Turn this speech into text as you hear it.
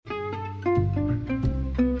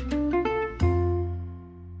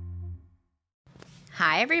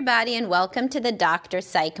Hi, everybody, and welcome to the Dr.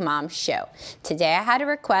 Psych Mom Show. Today I had a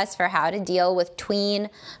request for how to deal with tween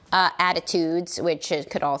attitudes, which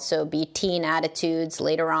could also be teen attitudes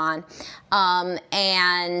later on.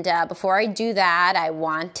 Before I do that, I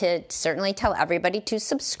want to certainly tell everybody to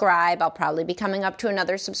subscribe. I'll probably be coming up to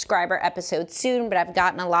another subscriber episode soon, but I've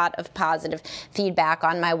gotten a lot of positive feedback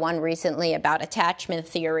on my one recently about attachment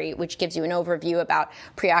theory, which gives you an overview about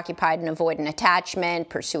preoccupied and avoidant attachment,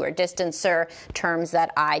 pursuer distancer, terms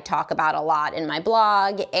that I talk about a lot in my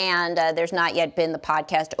blog. And there's not yet been the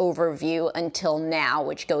podcast overview until now,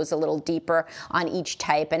 which goes a little deeper on each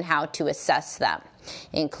type and how to assess them,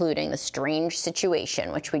 including the strange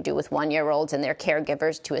situation, which we do with 1-year-olds and their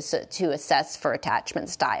caregivers to assess for attachment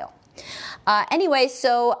style. Anyway,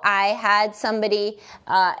 so I had somebody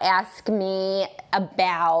ask me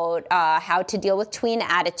about how to deal with tween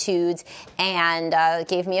attitudes and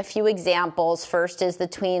gave me a few examples. First is the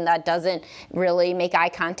tween that doesn't really make eye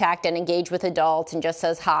contact and engage with adults and just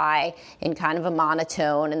says hi in kind of a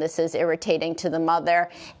monotone, and this is irritating to the mother.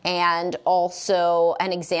 And also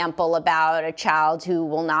an example about a child who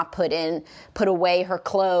will not put away her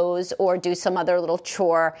clothes or do some other little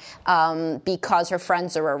chore because her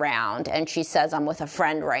friends are around. And she says, I'm with a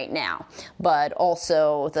friend right now. But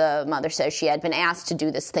also the mother says she had been asked to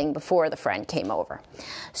do this thing before the friend came over.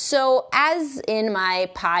 So as in my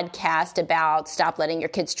podcast about stop letting your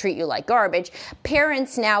kids treat you like garbage,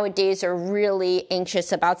 parents nowadays are really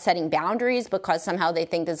anxious about setting boundaries because somehow they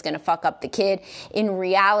think this is going to fuck up the kid. In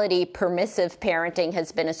reality, permissive parenting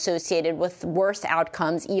has been associated with worse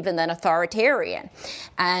outcomes even than authoritarian.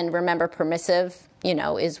 And remember, permissive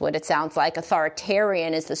is what it sounds like.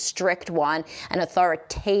 Authoritarian is the strict one, and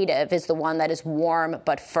authoritative is the one that is warm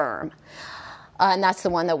but firm. And that's the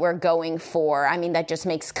one that we're going for. I mean, that just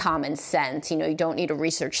makes common sense. You don't need a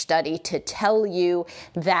research study to tell you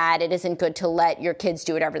that it isn't good to let your kids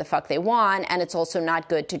do whatever the fuck they want, and it's also not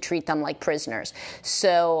good to treat them like prisoners.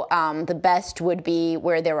 So the best would be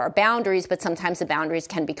where there are boundaries, but sometimes the boundaries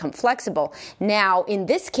can become flexible. Now, in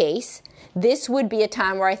this case, this would be a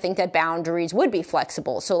time where I think that boundaries would be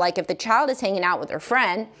flexible. So like if the child is hanging out with her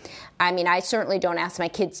friend, I mean, I certainly don't ask my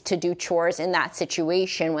kids to do chores in that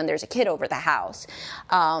situation when there's a kid over the house.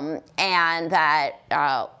 And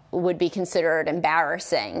that would be considered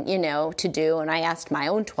embarrassing, to do. And I asked my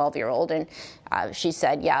own 12-year-old, and she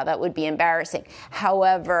said, yeah, that would be embarrassing.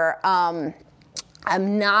 However,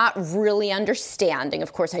 I'm not really understanding.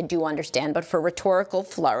 Of course, I do understand, but for rhetorical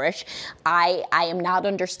flourish, I am not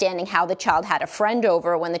understanding how the child had a friend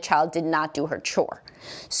over when the child did not do her chore.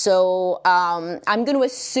 So I'm going to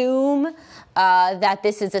assume that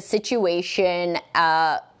this is a situation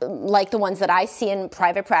like the ones that I see in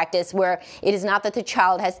private practice, where it is not that the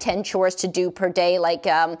child has 10 chores to do per day like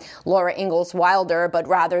Laura Ingalls Wilder, but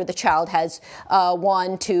rather the child has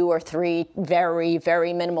 1, 2, or 3 very,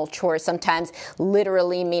 very minimal chores, sometimes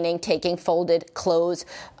literally meaning taking folded clothes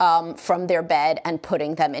from their bed and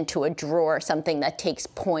putting them into a drawer, something that takes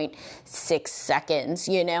 0.6 seconds,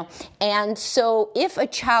 And so if a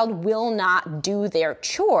child will not do their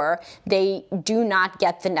chore, they do not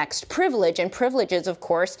get the next privilege, and privileges, of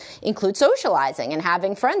course, include socializing and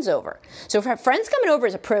having friends over. So friends coming over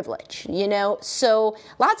is a privilege, So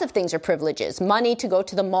lots of things are privileges. Money to go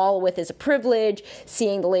to the mall with is a privilege.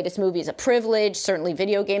 Seeing the latest movie is a privilege. Certainly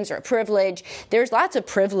video games are a privilege. There's lots of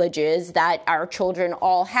privileges that our children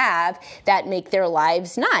all have that make their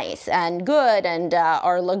lives nice and good and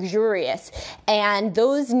are luxurious. And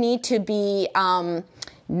those need to be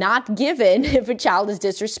not given if a child is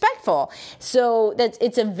disrespectful. So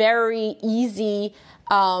it's a very easy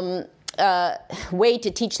way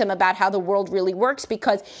to teach them about how the world really works,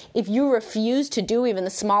 because if you refuse to do even the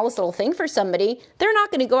smallest little thing for somebody, they're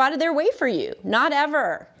not going to go out of their way for you. Not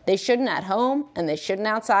ever. They shouldn't at home, and they shouldn't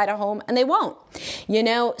outside of home, and they won't.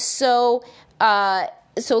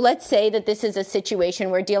 So let's say that this is a situation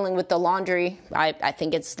where dealing with the laundry, I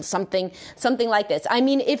think it's something like this. I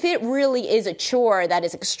mean, if it really is a chore that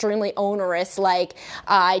is extremely onerous, like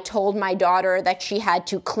I told my daughter that she had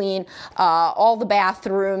to clean all the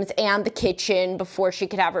bathrooms and the kitchen before she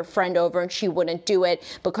could have her friend over, and she wouldn't do it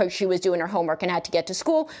because she was doing her homework and had to get to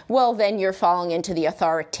school, well, then you're falling into the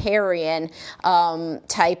authoritarian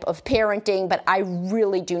type of parenting. But I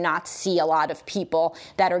really do not see a lot of people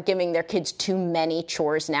that are giving their kids too many chores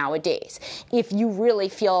nowadays. If you really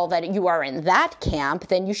feel that you are in that camp,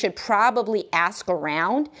 then you should probably ask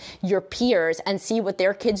around your peers and see what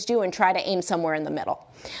their kids do and try to aim somewhere in the middle.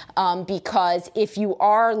 Because if you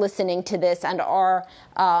are listening to this and are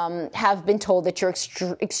have been told that you're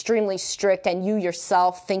extremely strict and you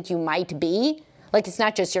yourself think you might be, like it's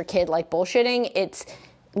not just your kid like bullshitting, it's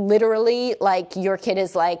literally, like, your kid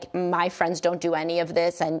is like, my friends don't do any of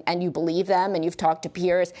this, and you believe them and you've talked to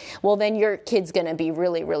peers, well, then your kid's going to be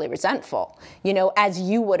really, really resentful, as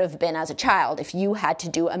you would have been as a child if you had to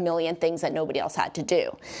do a million things that nobody else had to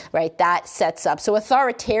do, right? That sets up, so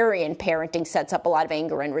authoritarian parenting sets up a lot of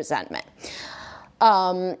anger and resentment.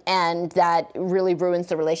 And that really ruins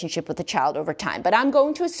the relationship with the child over time. But I'm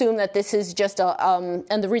going to assume that this is just and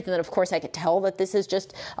the reason that, of course, I could tell that this is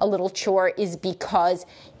just a little chore is because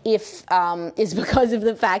of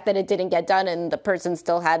the fact that it didn't get done and the person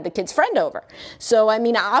still had the kid's friend over. So, I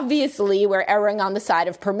mean, obviously, we're erring on the side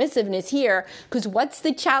of permissiveness here, because what's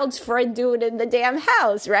the child's friend doing in the damn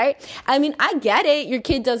house, right? I mean, I get it. Your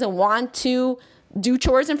kid doesn't want to do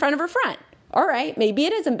chores in front of her friend. All right, maybe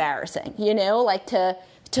it is embarrassing, like to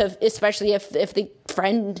especially if the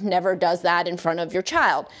friend never does that in front of your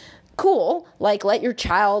child. Cool, like, let your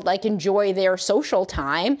child enjoy their social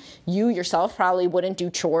time. You yourself probably wouldn't do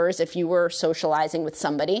chores if you were socializing with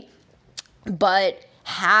somebody. But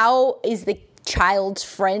how is the child's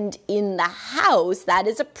friend in the house? That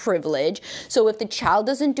is a privilege. So if the child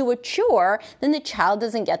doesn't do a chore, then the child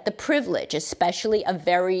doesn't get the privilege, especially a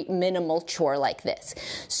very minimal chore like this.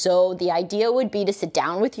 So the idea would be to sit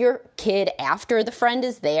down with your kid after the friend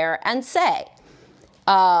is there and say,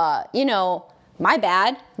 my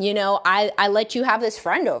bad, I let you have this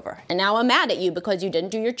friend over, and now I'm mad at you because you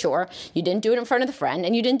didn't do your chore, you didn't do it in front of the friend,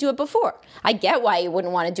 and you didn't do it before. I get why you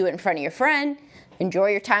wouldn't want to do it in front of your friend. Enjoy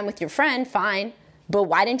your time with your friend, fine, but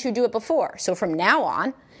why didn't you do it before? So from now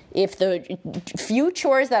on, if the few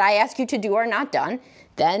chores that I ask you to do are not done,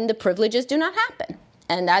 then the privileges do not happen.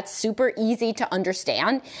 And that's super easy to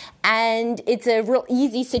understand. And it's a real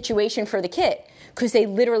easy situation for the kid, because they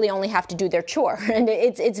literally only have to do their chore. And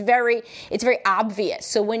it's very obvious.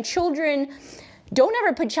 So when children... Don't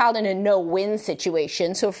ever put child in a no-win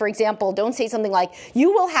situation. So, for example, don't say something like,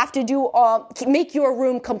 you will have to make your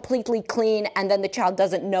room completely clean, and then the child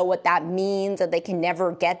doesn't know what that means, and they can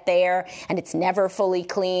never get there, and it's never fully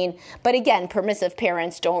clean. But again, permissive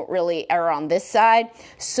parents don't really err on this side.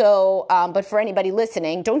 So, but for anybody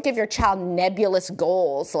listening, don't give your child nebulous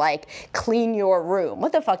goals like clean your room.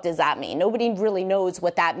 What the fuck does that mean? Nobody really knows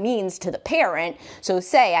what that means to the parent. So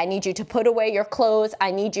say, I need you to put away your clothes,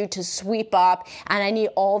 I need you to sweep up, and I need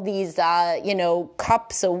all these,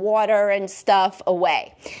 cups of water and stuff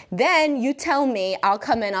away. Then you tell me, I'll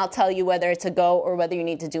come in, I'll tell you whether it's a go or whether you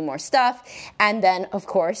need to do more stuff. And then, of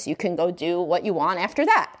course, you can go do what you want after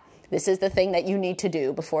that. This is the thing that you need to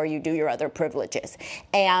do before you do your other privileges.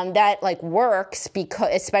 And that works because,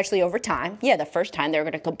 especially over time. Yeah, the first time they're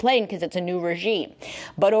going to complain because it's a new regime.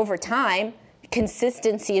 But over time,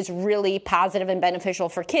 consistency is really positive and beneficial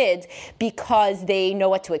for kids because they know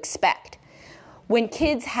what to expect. When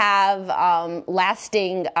kids have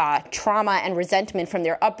lasting trauma and resentment from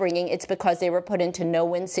their upbringing, it's because they were put into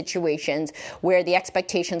no-win situations where the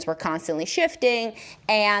expectations were constantly shifting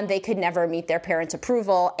and they could never meet their parents'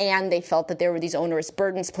 approval, and they felt that there were these onerous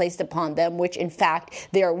burdens placed upon them, which in fact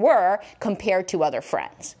there were compared to other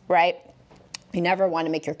friends, right? You never want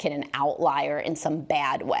to make your kid an outlier in some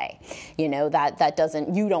bad way. You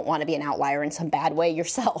don't want to be an outlier in some bad way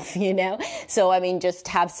yourself, So, just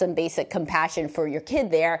have some basic compassion for your kid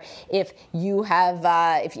there. If you have,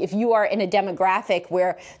 if you are in a demographic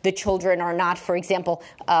where the children are not, for example,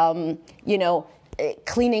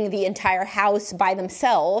 cleaning the entire house by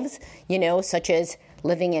themselves, such as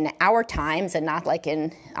living in our times and not like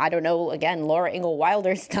in, again, Laura Ingalls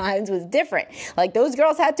Wilder's times was different. Like, those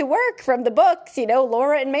girls had to work from the books,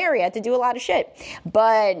 Laura and Mary had to do a lot of shit.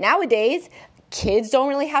 But nowadays, kids don't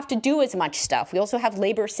really have to do as much stuff. We also have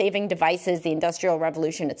labor-saving devices, the Industrial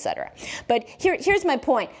Revolution, etc. But here's my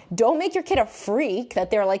point. Don't make your kid a freak that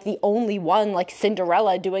they're like the only one, like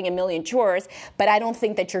Cinderella, doing a million chores. But I don't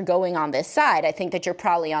think that you're going on this side. I think that you're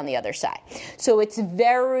probably on the other side. So it's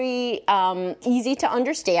very easy to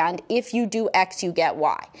understand. If you do X, you get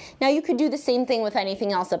Y. Now, you could do the same thing with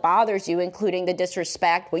anything else that bothers you, including the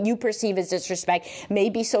disrespect, what you perceive as disrespect,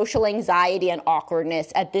 maybe social anxiety and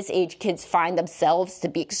awkwardness. At this age, kids find themselves to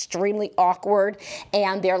be extremely awkward,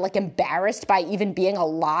 and they're embarrassed by even being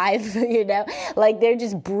alive, they're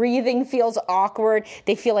just breathing feels awkward.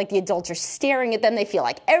 They feel like the adults are staring at them. They feel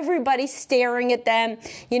like everybody's staring at them.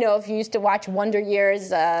 If you used to watch Wonder Years,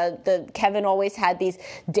 Kevin always had these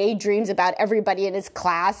daydreams about everybody in his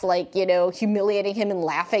class, humiliating him and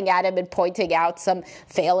laughing at him and pointing out some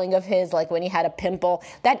failing of his, like when he had a pimple.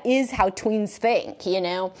 That is how tweens think,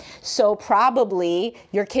 So probably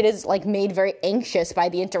your kid is made very very anxious by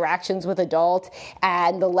the interactions with adults,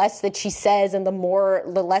 and the less that she says and the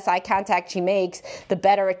less eye contact she makes, the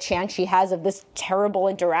better a chance she has of this terrible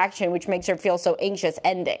interaction, which makes her feel so anxious,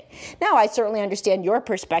 ending. Now, I certainly understand your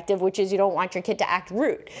perspective, which is you don't want your kid to act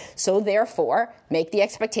rude. So therefore, make the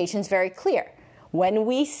expectations very clear. When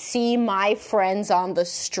we see my friends on the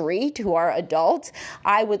street who are adults,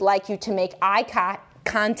 I would like you to make eye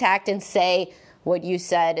contact and say what you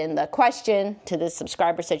said in the question to the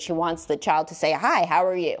subscriber. Said she wants the child to say, hi, how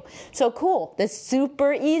are you? So cool. That's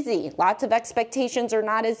super easy. Lots of expectations are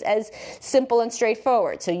not as simple and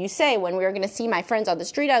straightforward. So you say, when we're going to see my friends on the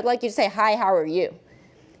street, I'd like you to say, hi, how are you?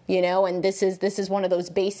 And this is one of those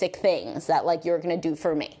basic things that like you're going to do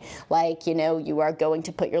for me. Like, you are going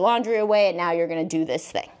to put your laundry away and now you're going to do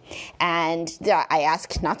this thing. And I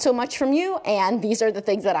ask not so much from you, and these are the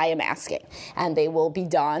things that I am asking. And they will be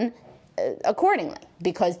done accordingly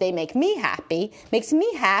because they make me happy. Makes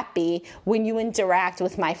me happy when you interact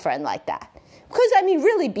with my friend like that. Because,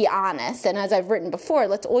 really be honest. And as I've written before,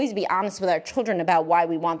 let's always be honest with our children about why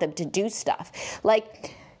we want them to do stuff.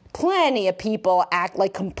 Like, plenty of people act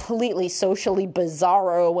like completely socially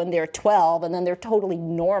bizarro when they're 12, and then they're totally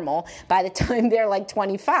normal by the time they're like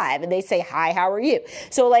 25, and they say, hi, how are you?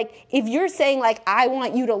 So like, if you're saying like, I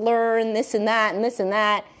want you to learn this and that and this and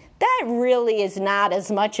that, that really is not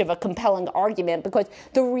as much of a compelling argument, because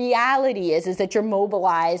the reality is that you're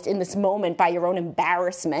mobilized in this moment by your own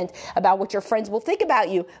embarrassment about what your friends will think about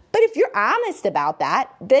you. But if you're honest about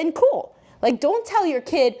that, then cool. Like, don't tell your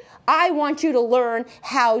kid, I want you to learn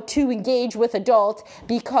how to engage with adults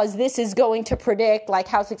because this is going to predict like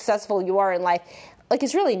how successful you are in life. Like,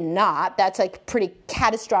 it's really not. That's like pretty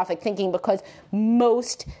catastrophic thinking, because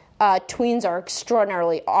most tweens are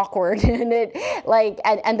extraordinarily awkward and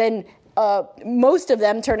then most of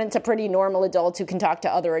them turn into pretty normal adults who can talk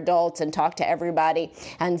to other adults and talk to everybody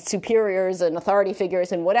and superiors and authority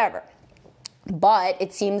figures and whatever. But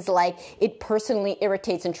it seems like it personally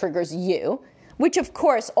irritates and triggers you, which, of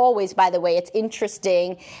course, always, by the way, it's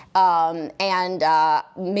interesting and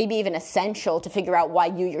maybe even essential to figure out why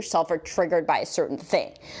you yourself are triggered by a certain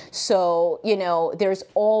thing. So, there's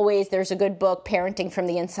a good book, Parenting from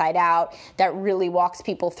the Inside Out, that really walks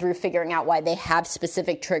people through figuring out why they have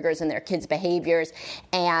specific triggers in their kids' behaviors.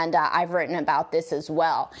 And I've written about this as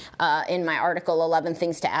well in my article, 11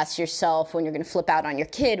 Things to Ask Yourself When You're Going to Flip Out on Your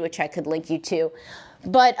Kid, which I could link you to.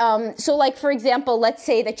 But so like, for example, let's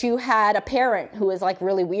say that you had a parent who is like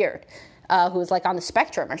really weird, who is like on the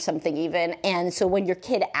spectrum or something even. And so when your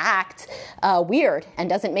kid acts weird and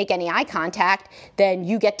doesn't make any eye contact, then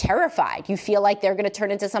you get terrified. You feel like they're going to turn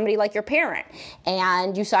into somebody like your parent.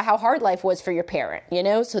 And you saw how hard life was for your parent,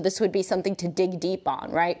 So this would be something to dig deep on,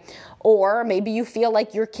 right? Or maybe you feel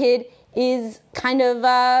like your kid is kind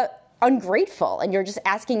of ungrateful, and you're just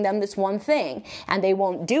asking them this one thing and they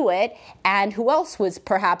won't do it. And who else was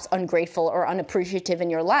perhaps ungrateful or unappreciative in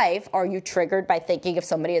your life? Are you triggered by thinking of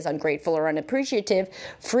somebody as ungrateful or unappreciative?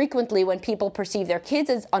 Frequently, when people perceive their kids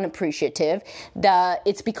as unappreciative,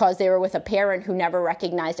 it's because they were with a parent who never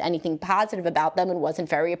recognized anything positive about them and wasn't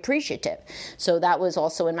very appreciative. So that was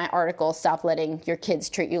also in my article, Stop Letting Your Kids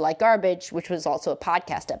Treat You Like Garbage, which was also a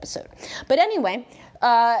podcast episode. But anyway,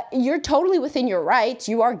 you're totally within your rights.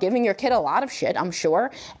 You are giving your kid a lot of shit, I'm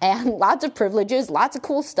sure, and lots of privileges, lots of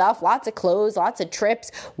cool stuff, lots of clothes, lots of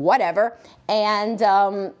trips, whatever. And,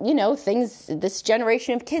 this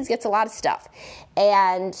generation of kids gets a lot of stuff.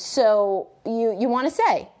 And so you want to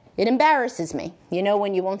say, it embarrasses me,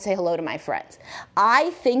 when you won't say hello to my friends.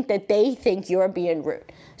 I think that they think you're being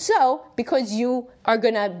rude. So, because you are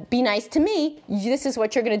going to be nice to me, this is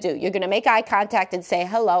what you're going to do. You're going to make eye contact and say,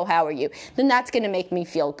 hello, how are you? Then that's going to make me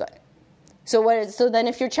feel good. So then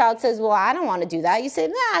if your child says, well, I don't want to do that, you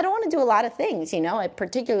say, I don't want to do a lot of things, I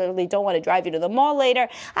particularly don't want to drive you to the mall later.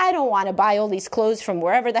 I don't want to buy all these clothes from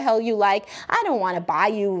wherever the hell you like. I don't want to buy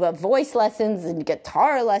you voice lessons and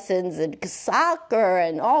guitar lessons and soccer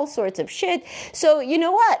and all sorts of shit. So you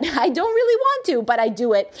know what? I don't really want to, but I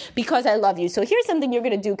do it because I love you. So here's something you're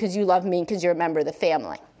going to do because you love me and because you're a member of the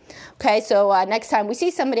family. Okay, so next time we see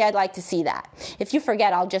somebody, I'd like to see that. If you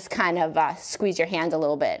forget, I'll just kind of squeeze your hand a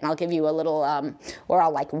little bit, and I'll give you a little, or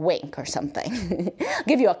I'll like wink or something. I'll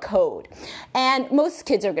give you a code. And most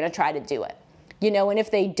kids are going to try to do it. And if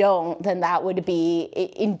they don't, then that would be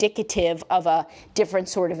indicative of a different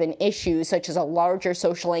sort of an issue, such as a larger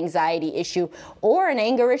social anxiety issue or an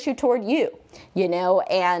anger issue toward you.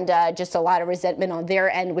 and just a lot of resentment on their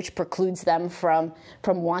end, which precludes them from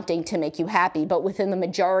wanting to make you happy. But within the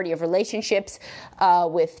majority of relationships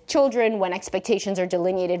with children, when expectations are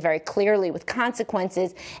delineated very clearly with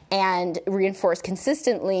consequences and reinforced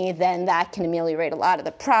consistently, then that can ameliorate a lot of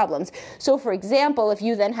the problems. So, for example, if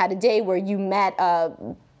you then had a day where you met a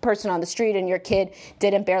person on the street and your kid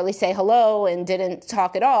didn't barely say hello and didn't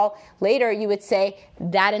talk at all, later you would say,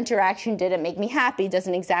 that interaction didn't make me happy,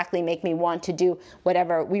 doesn't exactly make me want to do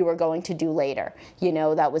whatever we were going to do later.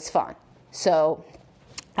 That was fun. So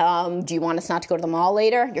do you want us not to go to the mall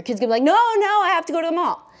later? Your kid's going to be like, no, I have to go to the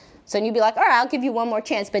mall. So then you'd be like, all right, I'll give you one more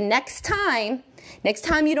chance. But next time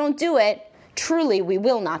you don't do it, truly, we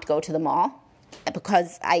will not go to the mall.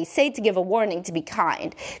 Because I say to give a warning, to be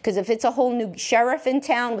kind. Because if it's a whole new sheriff in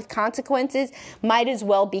town with consequences, might as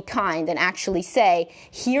well be kind and actually say,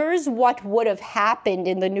 here's what would have happened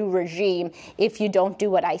in the new regime if you don't do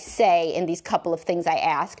what I say in these couple of things I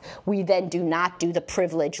ask. We then do not do the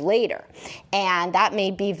privilege later. And that may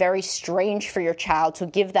be very strange for your child, so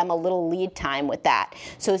give them a little lead time with that.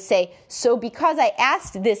 So say, so because I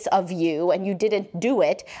asked this of you and you didn't do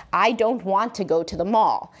it, I don't want to go to the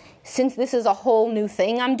mall. Since this is a whole new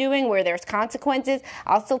thing I'm doing where there's consequences,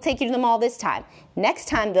 I'll still take you to the mall this time. Next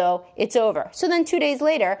time, though, it's over. So then 2 days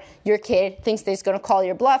later, your kid thinks they're going to call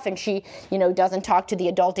your bluff and she, doesn't talk to the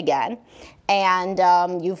adult again. And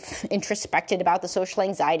you've introspected about the social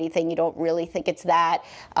anxiety thing. You don't really think it's that.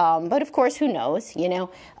 But of course, who knows? You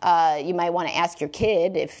might want to ask your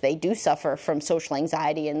kid if they do suffer from social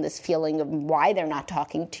anxiety and this feeling of why they're not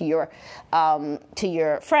talking to your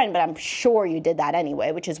friend. But I'm sure you did that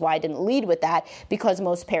anyway, which is why I didn't lead with that, because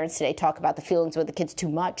most parents today talk about the feelings with the kids too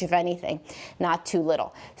much, if anything, not too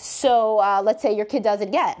little. So let's say your kid does it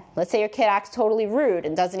again. Let's say your kid acts totally rude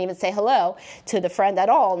and doesn't even say hello to the friend at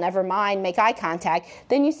all, never mind make eye contact.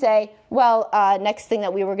 Then you say, well, next thing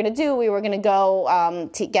that we were going to do, we were going to go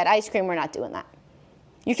to get ice cream. We're not doing that.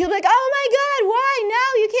 Your kid will be like, oh my God, why?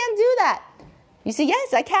 No, you can't do that. You say,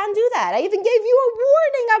 yes, I can do that. I even gave you a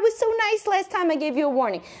warning. I was so nice last time I gave you a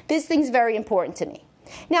warning. This thing's very important to me.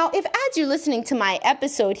 Now, if as you're listening to my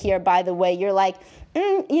episode here, by the way, you're like,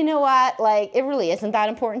 you know what, it really isn't that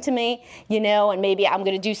important to me, and maybe I'm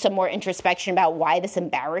going to do some more introspection about why this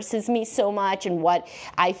embarrasses me so much and what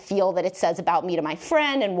I feel that it says about me to my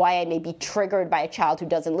friend and why I may be triggered by a child who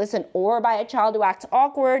doesn't listen or by a child who acts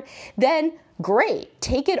awkward, then great.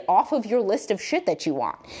 Take it off of your list of shit that you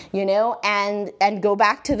want, and go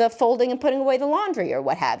back to the folding and putting away the laundry or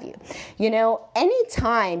what have you.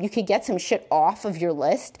 Anytime you could get some shit off of your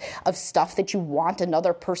list of stuff that you want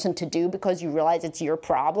another person to do because you realize it's your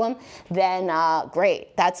problem, then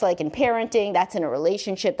great. That's like in parenting, that's in a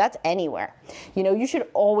relationship, that's anywhere. You should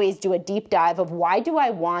always do a deep dive of why do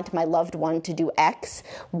I want my loved one to do X?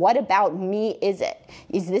 What about me is it?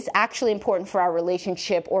 Is this actually important for our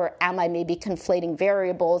relationship, or am I maybe conflating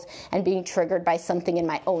variables and being triggered by something in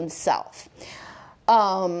my own self?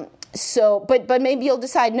 But maybe you'll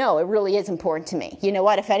decide, no, it really is important to me. You know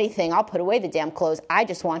what? If anything, I'll put away the damn clothes. I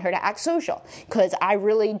just want her to act social because I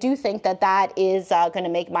really do think that is going to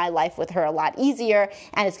make my life with her a lot easier,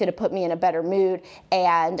 and it's going to put me in a better mood.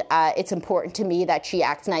 And it's important to me that she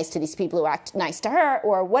acts nice to these people who act nice to her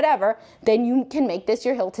or whatever. Then you can make this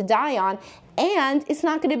your hill to die on. And it's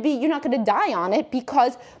not going to be, you're not going to die on it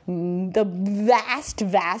because the vast,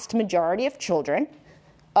 vast majority of children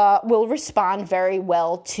will respond very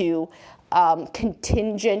well to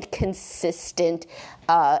contingent, consistent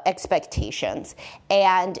expectations.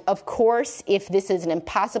 And of course, if this is an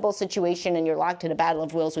impossible situation and you're locked in a battle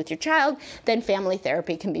of wills with your child, then family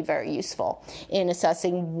therapy can be very useful in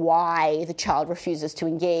assessing why the child refuses to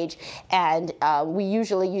engage. And we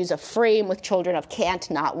usually use a frame with children of can't,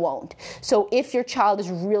 not, won't. So if your child is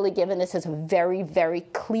really given this as a very, very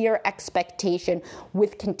clear expectation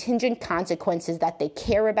with contingent consequences that they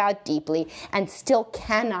care about deeply and still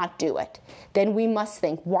cannot do it, then we must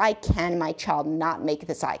think, why can my child not make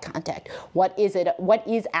this eye contact? What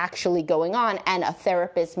is actually going on? And a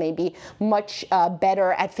therapist may be much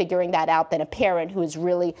better at figuring that out than a parent who is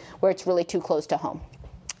really, where it's really too close to home.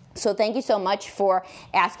 So thank you so much for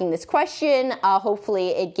asking this question. Hopefully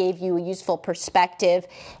it gave you a useful perspective.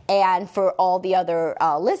 And for all the other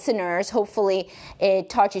listeners, hopefully it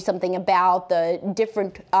taught you something about the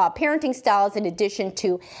different parenting styles in addition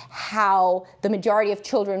to how the majority of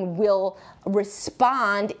children will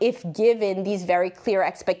respond if given these very clear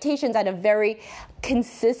expectations and a very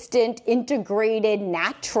consistent, integrated,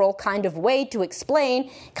 natural kind of way to explain,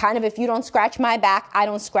 kind of if you don't scratch my back, I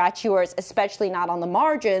don't scratch yours, especially not on the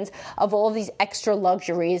margins, millions of all of these extra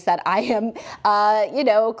luxuries that I am,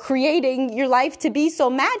 creating your life to be so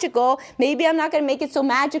magical. Maybe I'm not going to make it so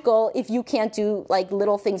magical if you can't do like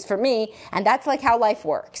little things for me. And that's like how life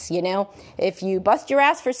works, If you bust your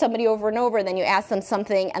ass for somebody over and over, then you ask them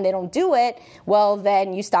something and they don't do it, well,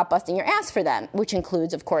 then you stop busting your ass for them, which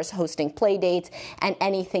includes, of course, hosting play dates and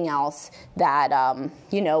anything else that,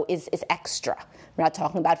 is extra. We're not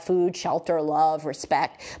talking about food, shelter, love,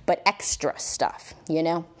 respect, but extra stuff,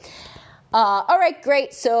 All right,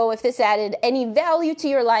 great. So if this added any value to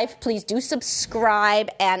your life, please do subscribe,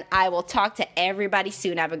 and I will talk to everybody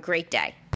soon. Have a great day.